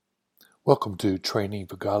Welcome to Training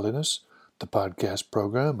for Godliness, the podcast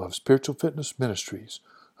program of Spiritual Fitness Ministries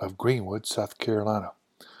of Greenwood, South Carolina.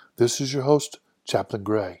 This is your host, Chaplain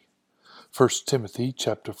Gray. 1 Timothy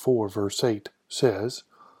chapter 4, verse 8 says,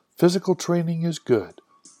 "Physical training is good,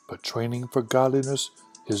 but training for godliness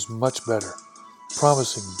is much better,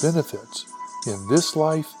 promising benefits in this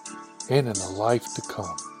life and in the life to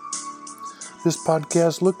come." This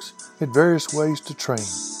podcast looks at various ways to train,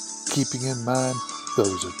 keeping in mind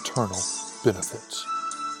those eternal benefits.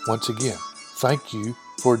 Once again, thank you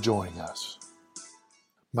for joining us.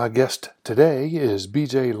 My guest today is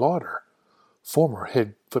B.J. Lauder, former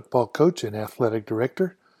head football coach and athletic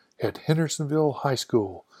director at Hendersonville High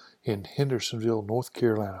School in Hendersonville, North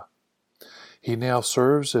Carolina. He now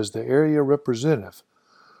serves as the area representative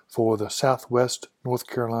for the Southwest North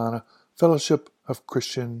Carolina Fellowship of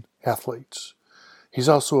Christian Athletes. He's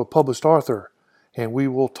also a published author, and we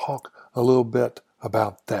will talk a little bit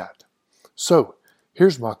about that. So,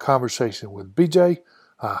 here's my conversation with BJ.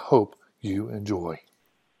 I hope you enjoy.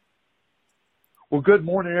 Well, good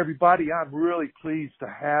morning, everybody. I'm really pleased to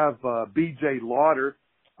have B.J. Lauder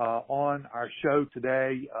on our show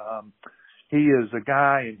today. He is a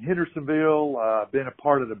guy in Hendersonville, been a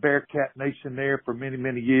part of the Bearcat Nation there for many,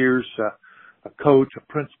 many years, a coach, a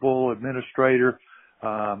principal, administrator,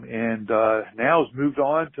 and now has moved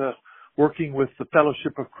on to working with the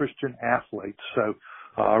Fellowship of Christian Athletes. So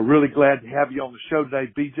really glad to have you on the show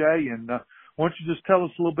today, B.J., and why don't you just tell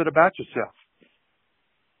us a little bit about yourself?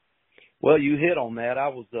 Well, you hit on that. I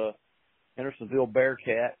was a Hendersonville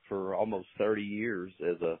Bearcat for almost 30 years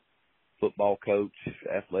as a football coach,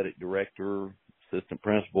 athletic director, assistant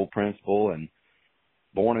principal, and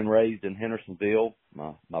born and raised in Hendersonville.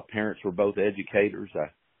 My parents were both educators.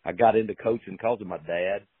 I got into coaching because of my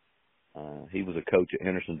dad. He was a coach at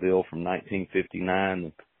Hendersonville from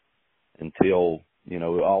 1959 until,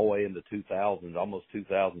 all the way into 2000, almost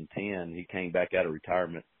 2010. He came back out of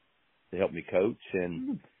retirement to help me coach.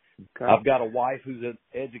 And okay. I've got a wife who's in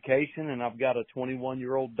education, and I've got a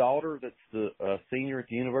 21-year-old daughter that's a senior at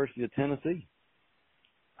the University of Tennessee.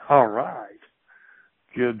 All right.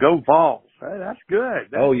 Good. Go Vols. Hey, that's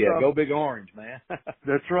good. Go Big Orange, man.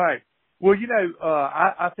 That's right. Well,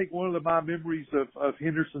 I think one of my memories of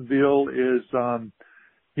Hendersonville is,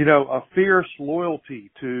 a fierce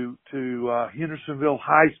loyalty to Hendersonville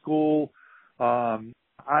High School.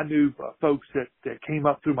 I knew folks that came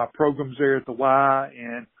up through my programs there at the Y,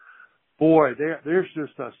 and boy, there's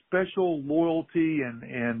just a special loyalty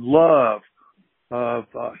and love of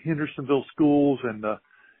Hendersonville schools and the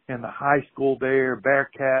high school there,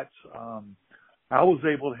 Bearcats. I was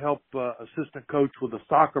able to help assistant coach with a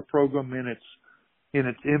soccer program in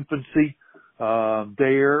its infancy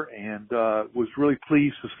there, and was really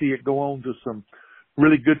pleased to see it go on to some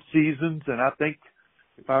really good seasons. And I think,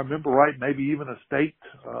 if I remember right, maybe even a state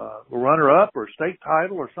runner-up or state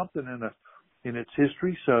title or something in its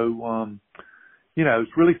history. So,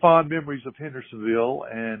 it's really fond memories of Hendersonville,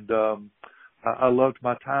 and I loved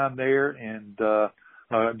my time there, and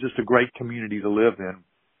just a great community to live in.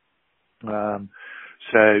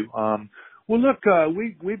 Well, look,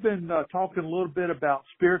 we've been talking a little bit about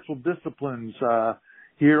spiritual disciplines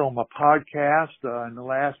here on my podcast in the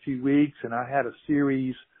last few weeks, and I had a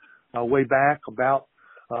series way back about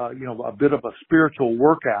a bit of a spiritual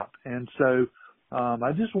workout. And so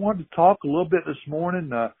I just wanted to talk a little bit this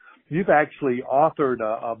morning. You've actually authored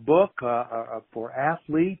a book for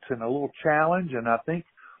athletes and a little challenge, and I think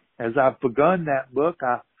as I've begun that book,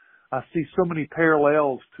 I see so many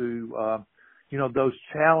parallels to those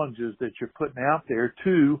challenges that you're putting out there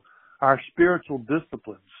to our spiritual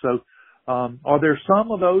disciplines. So are there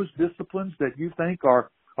some of those disciplines that you think are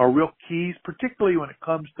real keys, particularly when it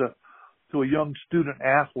comes to a young student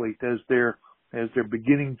athlete as they're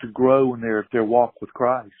beginning to grow in their walk with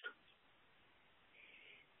Christ?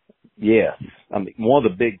 Yes. I mean, one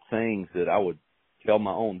of the big things that I would tell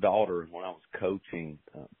my own daughter when I was coaching,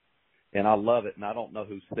 and I love it, and I don't know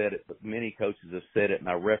who said it, but many coaches have said it, and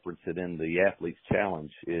I reference it in the Athletes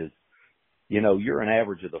Challenge, is, you're an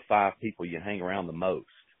average of the 5 people you hang around the most.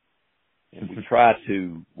 And we try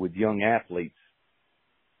to, with young athletes,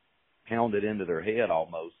 pound it into their head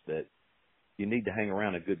almost that you need to hang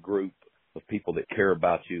around a good group of people that care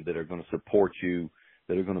about you, that are going to support you,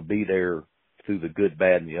 that are going to be there through the good,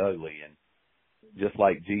 bad, and the ugly. And just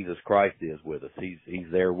like Jesus Christ is with us,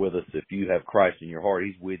 he's there with us. If you have Christ in your heart,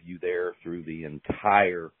 he's with you there through the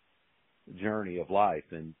entire journey of life.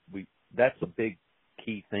 And that's a big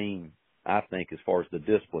key theme, I think, as far as the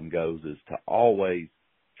discipline goes, is to always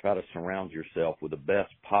try to surround yourself with the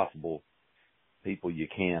best possible people you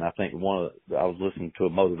can. I think I was listening to a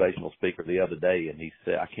motivational speaker the other day, and he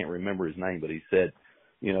said, I can't remember his name, but he said,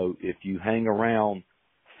 if you hang around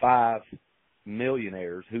 5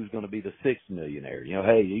 millionaires, who's going to be the 6th millionaire?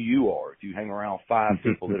 Hey, you are. If you hang around 5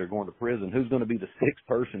 people that are going to prison, who's going to be the 6th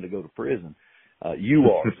person to go to prison? You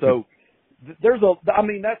are. So that's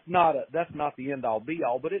not the end all be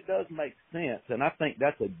all, but it does make sense. And I think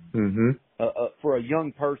that's for a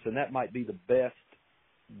young person, that might be the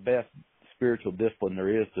best spiritual discipline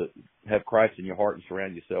there is, to have Christ in your heart and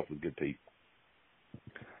surround yourself with good people.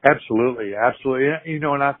 Absolutely. Absolutely.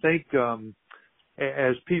 And I think,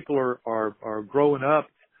 as people are growing up,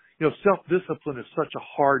 self-discipline is such a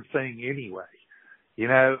hard thing anyway.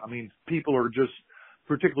 People are just,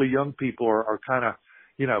 particularly young people, are kind of,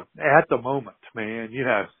 at the moment, man,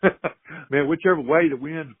 man, whichever way the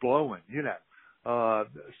wind's blowing,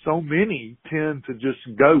 so many tend to just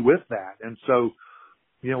go with that. And so,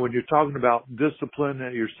 when you're talking about discipline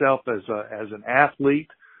yourself as an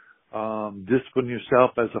athlete, discipline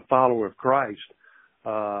yourself as a follower of Christ,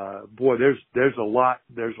 boy, there's a lot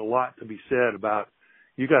to be said about,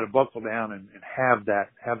 you got to buckle down and have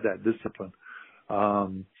that discipline.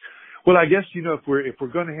 Well, I guess, if we're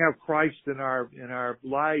going to have Christ in our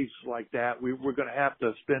lives like that, we're going to have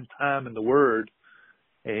to spend time in the Word.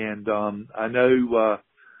 And, I know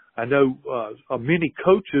many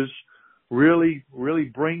coaches really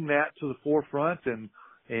bring that to the forefront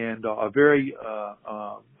and are very,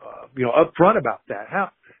 upfront about that.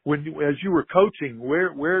 As you were coaching,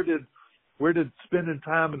 where did spending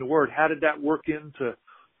time in the Word, how did that work into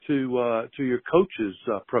your coach's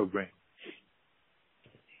program?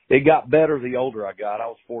 It got better the older I got. I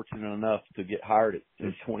was fortunate enough to get hired at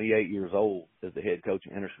 28 years old as the head coach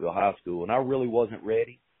at Hendersonville High School, and I really wasn't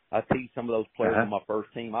ready. I teach some of those players on my first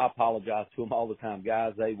team. I apologize to them all the time.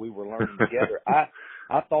 Guys, we were learning together. I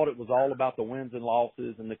thought it was all about the wins and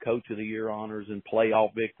losses and the Coach of the Year honors and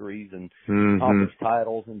playoff victories and conference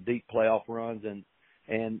titles and deep playoff runs.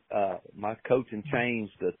 And my coaching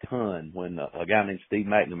changed a ton when a guy named Steve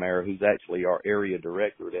McNamara, who's actually our area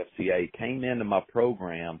director at FCA, came into my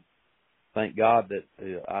program. Thank God that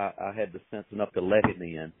I had the sense enough to let him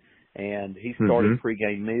in. And he started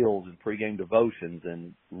pregame meals and pregame devotions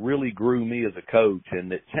and really grew me as a coach.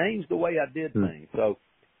 And it changed the way I did things. So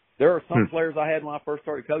there are some players I had when I first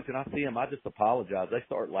started coaching. I see them, I just apologize. They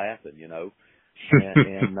start laughing,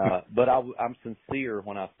 but I'm sincere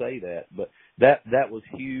when I say that. But that was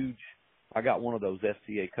huge. I got one of those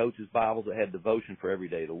FCA coaches Bibles that had devotion for every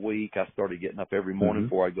day of the week. I started getting up every morning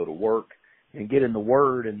before I go to work and get in the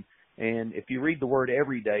Word. And if you read the Word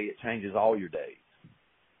every day, it changes all your days.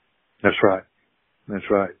 That's right.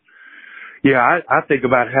 Yeah, I think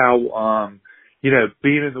about how,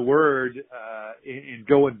 being in the Word and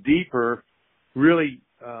going deeper really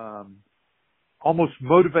almost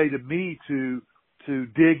motivated me to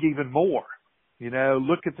dig even more.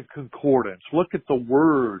 Look at the concordance, look at the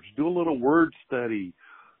words, do a little word study.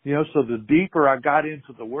 So the deeper I got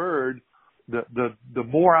into the Word, the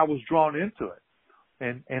more I was drawn into it.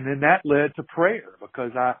 And then that led to prayer,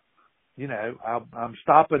 because I'm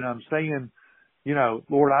stopping, I'm saying,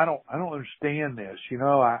 Lord, I don't understand this.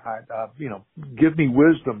 Give me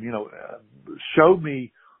wisdom, show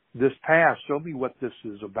me this path, show me what this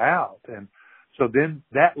is about. And so then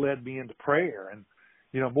that led me into prayer, and,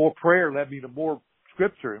 more prayer led me to more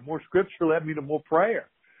Scripture, and more Scripture led me to more prayer,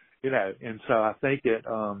 and so I think it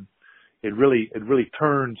really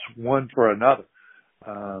turns one for another.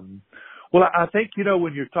 Well, I think,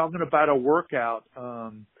 when you're talking about a workout,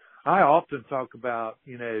 I often talk about,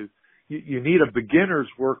 you need a beginner's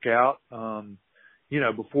workout,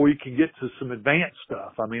 before you can get to some advanced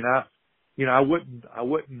stuff. I mean, I wouldn't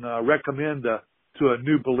recommend to a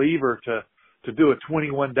new believer to do a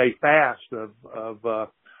 21-day fast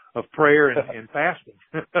of prayer and fasting.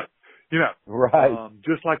 Right.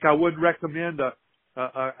 Just like I wouldn't recommend a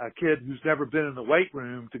kid who's never been in the weight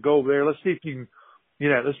room to go over there. Let's see if you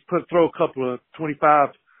can, let's throw a couple of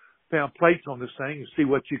 25-pound plates on this thing and see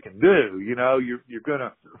what you can do. You're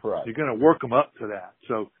gonna work them up to that.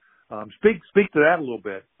 So, speak to that a little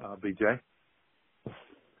bit, BJ.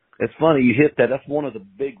 It's funny you hit that. That's one of the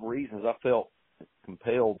big reasons I felt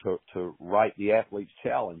compelled to write the Athlete's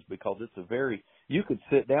Challenge, because it's you could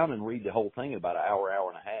sit down and read the whole thing in about an hour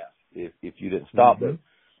and a half if you didn't stop. But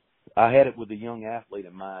I had it with a young athlete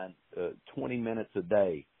of mine, 20 minutes a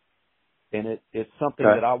day. And it's something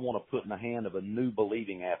that I want to put in the hand of a new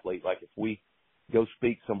believing athlete. Like if we go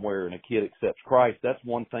speak somewhere and a kid accepts Christ, that's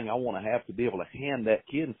one thing I want to have to be able to hand that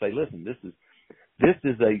kid and say, listen, this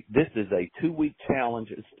is a 2-week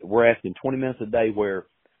challenge. We're asking 20 minutes a day, where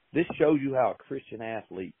this shows you how a Christian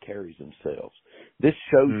athlete carries themselves. This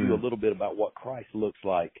shows you a little bit about what Christ looks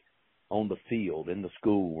like on the field, in the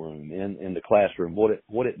schoolroom, in the classroom,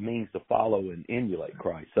 what it means to follow and emulate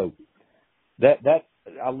Christ. So that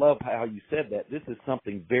I love how you said that. This is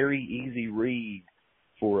something very easy read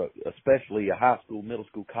for especially a high school, middle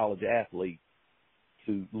school, college athlete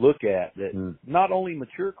to look at, that not only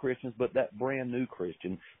mature Christians, but that brand new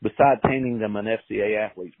Christian, besides handing them an FCA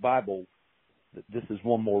athlete's Bible, this is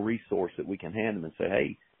one more resource that we can hand them and say,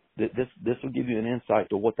 hey, this will give you an insight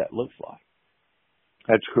to what that looks like.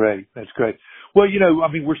 That's great. That's great. Well, I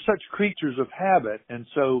mean, we're such creatures of habit. And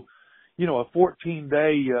so, a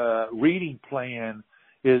 14-day reading plan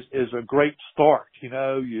is a great start.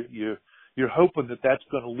 You're hoping that that's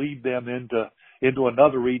going to lead them into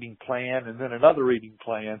another reading plan and then another reading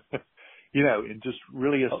plan, and just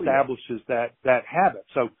really establishes that habit.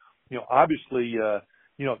 So, obviously,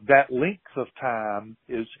 that length of time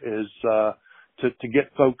is to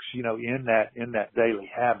get folks, in that daily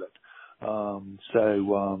habit.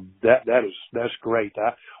 That's great.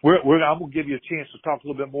 I'm going to give you a chance to talk a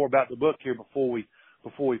little bit more about the book here before we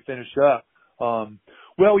finish up.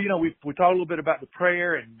 Well, we talked a little bit about the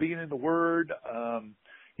prayer and being in the Word,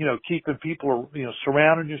 keeping people,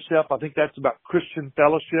 surrounding yourself. I think that's about Christian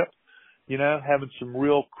fellowship, having some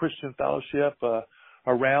real Christian fellowship,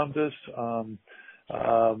 around us.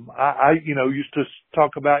 I used to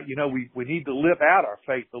talk about, we need to live out our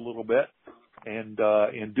faith a little bit and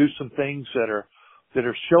do some things that are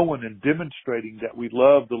showing and demonstrating that we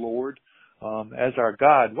love the Lord, as our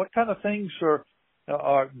God. What kind of things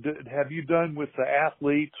have you done with the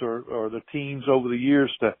athletes or the teams over the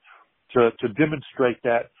years to demonstrate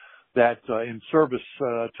that in service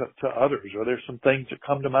to others? Are there some things that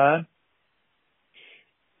come to mind?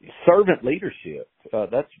 Servant leadership.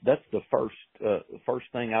 That's the first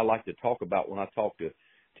thing I like to talk about when I talk to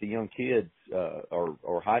young kids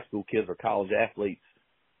or high school kids or college athletes,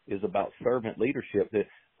 is about servant leadership. The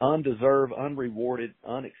undeserved, unrewarded,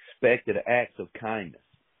 unexpected acts of kindness.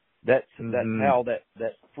 That's how that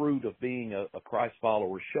fruit of being a Christ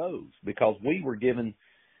follower shows, because we were given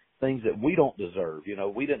things that we don't deserve.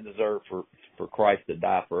 We didn't deserve for Christ to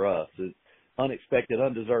die for us. It's unexpected,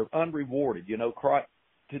 undeserved, unrewarded. Christ,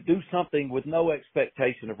 to do something with no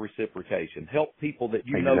expectation of reciprocation, help people that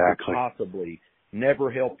you know could possibly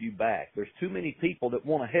never help you back. There's too many people that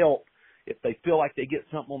want to help if they feel like they get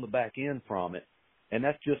something on the back end from it, and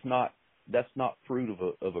that's not fruit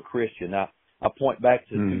of a Christian. I point back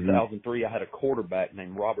to 2003. I had a quarterback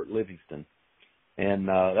named Robert Livingston, and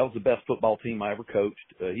that was the best football team I ever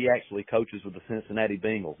coached. He actually coaches with the Cincinnati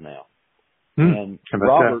Bengals now. And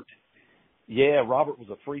Robert was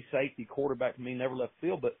a free safety quarterback for me, never left the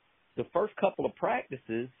field. But the first couple of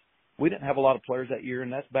practices, we didn't have a lot of players that year,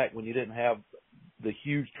 and that's back when you didn't have the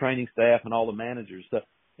huge training staff and all the managers stuff.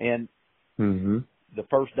 And the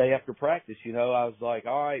first day after practice, I was like,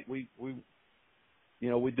 all right, we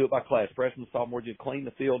do it by class. Freshman, sophomore, just clean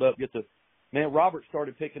the field up. Robert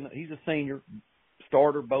started picking up. He's a senior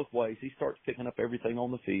starter both ways. He starts picking up everything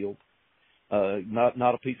on the field.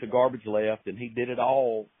 Not a piece of garbage left, and he did it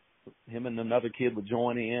all. Him and another kid would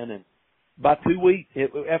join in, and by 2 weeks,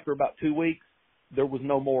 after about 2 weeks, there was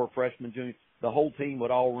no more freshman, junior. The whole team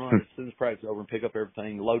would all run as soon as practice was over and pick up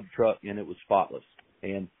everything, load the truck, and it was spotless.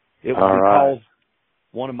 And it was because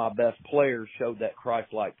one of my best players showed that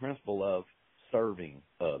Christ-like principle of serving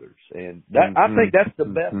others. And that I think that's the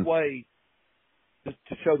best way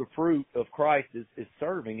to show the fruit of Christ is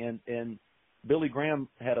serving. And Billy Graham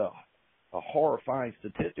had a horrifying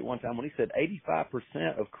statistic one time when he said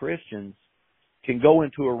 85% of Christians can go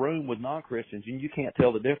into a room with non-Christians and you can't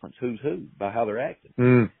tell the difference who's who by how they're acting.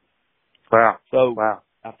 Wow. So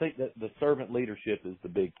I think that the servant leadership is the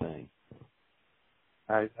big thing.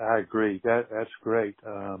 I agree. That's great.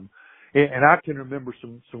 And I can remember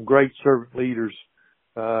some great servant leaders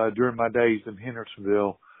during my days in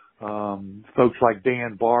Hendersonville. Folks like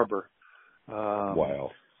Dan Barber.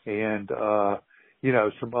 And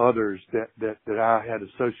some others that I had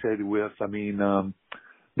associated with. I mean,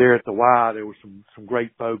 there at the Y, there were some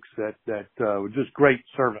great folks that were just great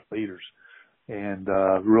servant leaders, and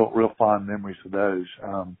real fond memories of those.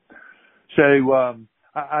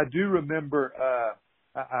 I do remember.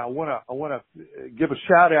 I want to give a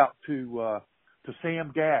shout out to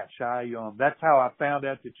Sam Gash. That's how I found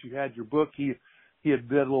out that you had your book. He had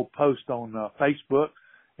did a little post on Facebook,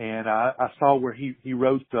 and I saw where he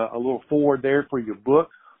wrote a little forward there for your book.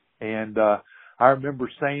 And I remember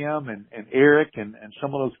Sam and Eric and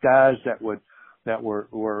some of those guys that went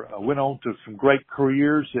on to some great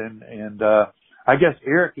careers. And I guess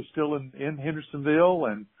Eric is still in Hendersonville,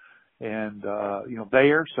 and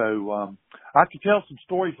there. So I could tell some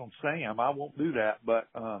stories on Sam. I won't do that, but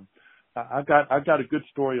I've got a good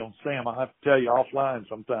story on Sam. I'll have to tell you offline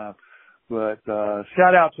sometime. But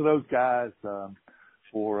shout out to those guys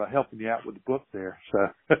for helping you out with the book there. So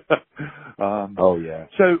oh yeah.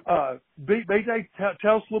 So BJ,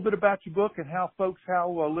 tell us a little bit about your book and how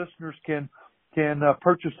listeners can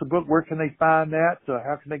purchase the book. Where can they find that?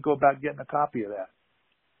 How can they go about getting a copy of that?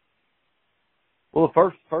 Well,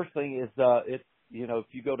 the first thing is if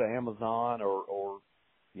you go to Amazon or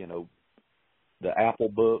the Apple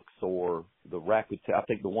Books or the Rakuten, I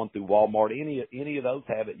think the one through Walmart, any of those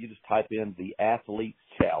have it. You just type in The Athlete's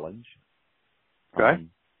Challenge. Okay.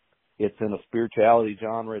 It's in a spirituality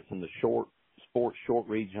genre. It's in the sports short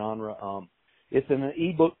read genre. It's in an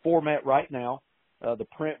ebook format right now. The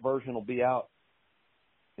print version will be out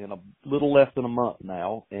in a little less than a month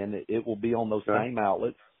now, and it will be on those same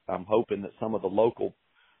outlets. I'm hoping that some of the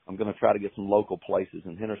I'm going to try to get some local places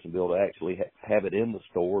in Hendersonville to actually have it in the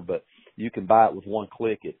store, but you can buy it with one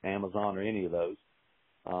click at Amazon or any of those.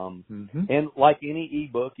 And like any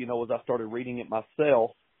ebook, as I started reading it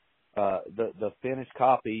myself, the finished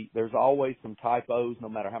copy, there's always some typos no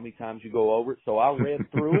matter how many times you go over it. So I read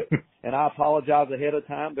through it, and I apologize ahead of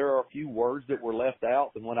time. There are a few words that were left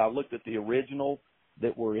out, and when I looked at the original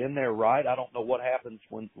that were in there right, I don't know what happens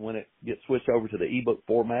when it gets switched over to the ebook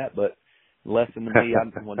format, but lesson to me,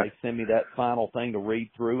 when they send me that final thing to read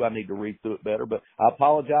through, I need to read through it better. But I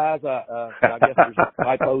apologize. I guess there's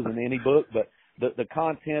typos in any book, but the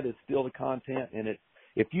content is still the content. And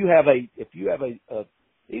if you have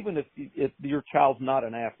even if your child's not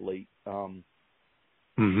an athlete,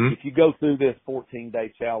 if you go through this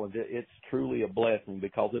 14-day challenge, it's truly a blessing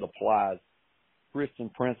because it applies Christian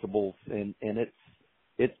principles, and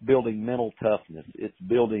it's building mental toughness. It's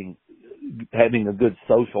having a good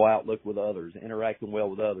social outlook with others, interacting well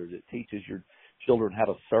with others. It teaches your children how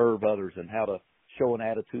to serve others and how to show an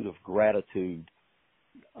attitude of gratitude,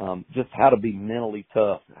 just how to be mentally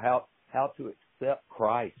tough, how to accept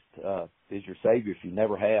Christ as your Savior if you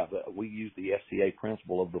never have. We use the FCA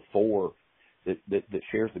principle of the four that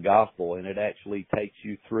shares the gospel, and it actually takes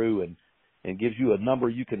you through and gives you a number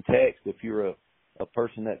you can text if you're a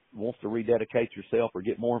person that wants to rededicate yourself or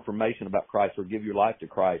get more information about Christ or give your life to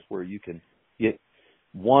Christ, where you can get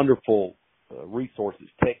wonderful resources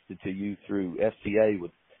texted to you through FCA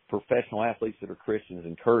with professional athletes that are Christians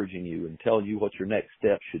encouraging you and telling you what your next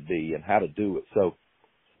step should be and how to do it. So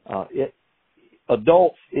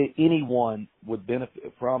adults, anyone would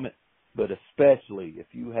benefit from it, but especially if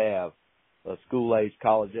you have a school-age,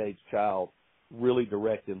 college-age child, really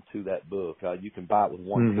direct them to that book. You can buy it with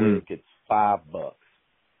one click. It's $5.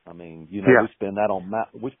 I mean, we spend that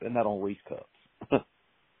on Reese cups.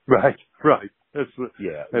 Right. That's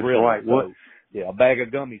really right. So, a bag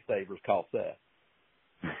of gummy savers costs that.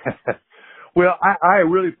 Well, I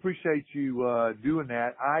really appreciate you doing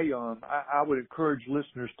that. I would encourage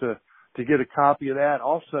listeners to get a copy of that.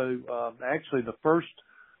 Also, actually, the first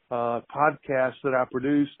podcast that I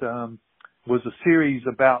produced was a series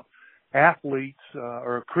about athletes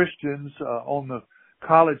or Christians on the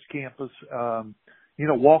college campus,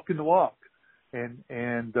 walking the walk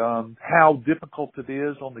and how difficult it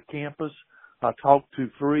is on the campus. I talked to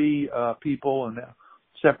 3 people in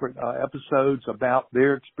separate episodes about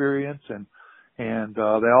their experience, and they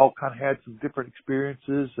all kind of had some different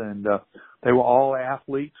experiences, and they were all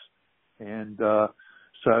athletes. And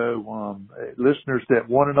so listeners that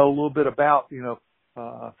want to know a little bit about,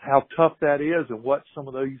 how tough that is and what some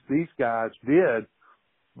of these guys did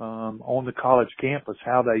on the college campus,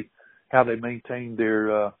 how they maintained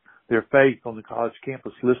their faith on the college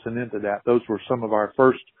campus, listen into that. Those were some of our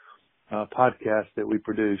first podcasts that we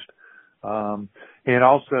produced. And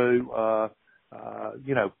also,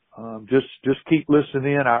 just keep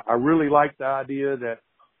listening in. I really like the idea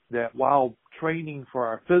that while training for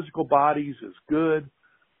our physical bodies is good,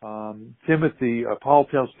 Paul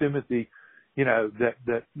tells Timothy,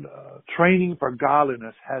 that training for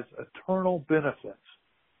godliness has eternal benefits.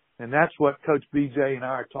 And that's what Coach BJ and I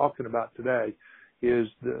are talking about today, is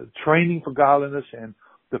the training for godliness and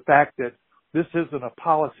the fact that this isn't a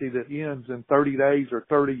policy that ends in 30 days or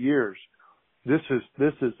 30 years. This is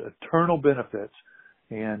eternal benefits,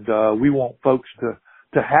 and we want folks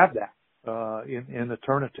to have that in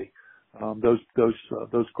eternity. Those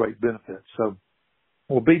great benefits. So,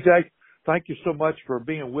 well, BJ, thank you so much for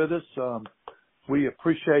being with us. We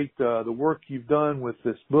appreciate the work you've done with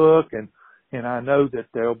this book, and I know that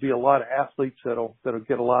there'll be a lot of athletes that'll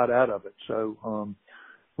get a lot out of it. So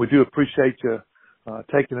we do appreciate you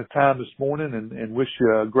taking the time this morning, and wish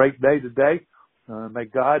you a great day today. May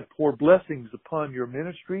God pour blessings upon your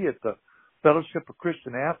ministry at the Fellowship of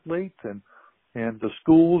Christian Athletes and the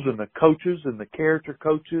schools and the coaches and the character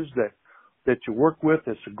coaches that you work with.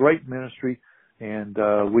 It's a great ministry, and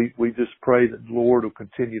we just pray that the Lord will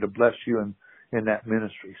continue to bless you in that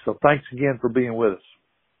ministry. So thanks again for being with us.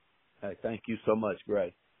 Hey, thank you so much,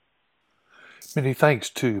 Gray. Many thanks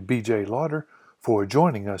to B.J. Lauder for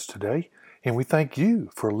joining us today, and we thank you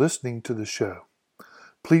for listening to the show.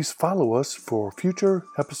 Please follow us for future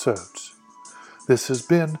episodes. This has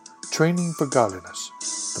been Training for Godliness,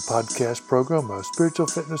 the podcast program of Spiritual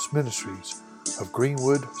Fitness Ministries of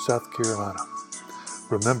Greenwood, South Carolina.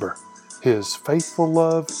 Remember, His faithful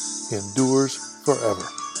love endures forever.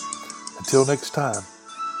 Until next time,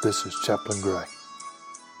 this is Chaplain Gray.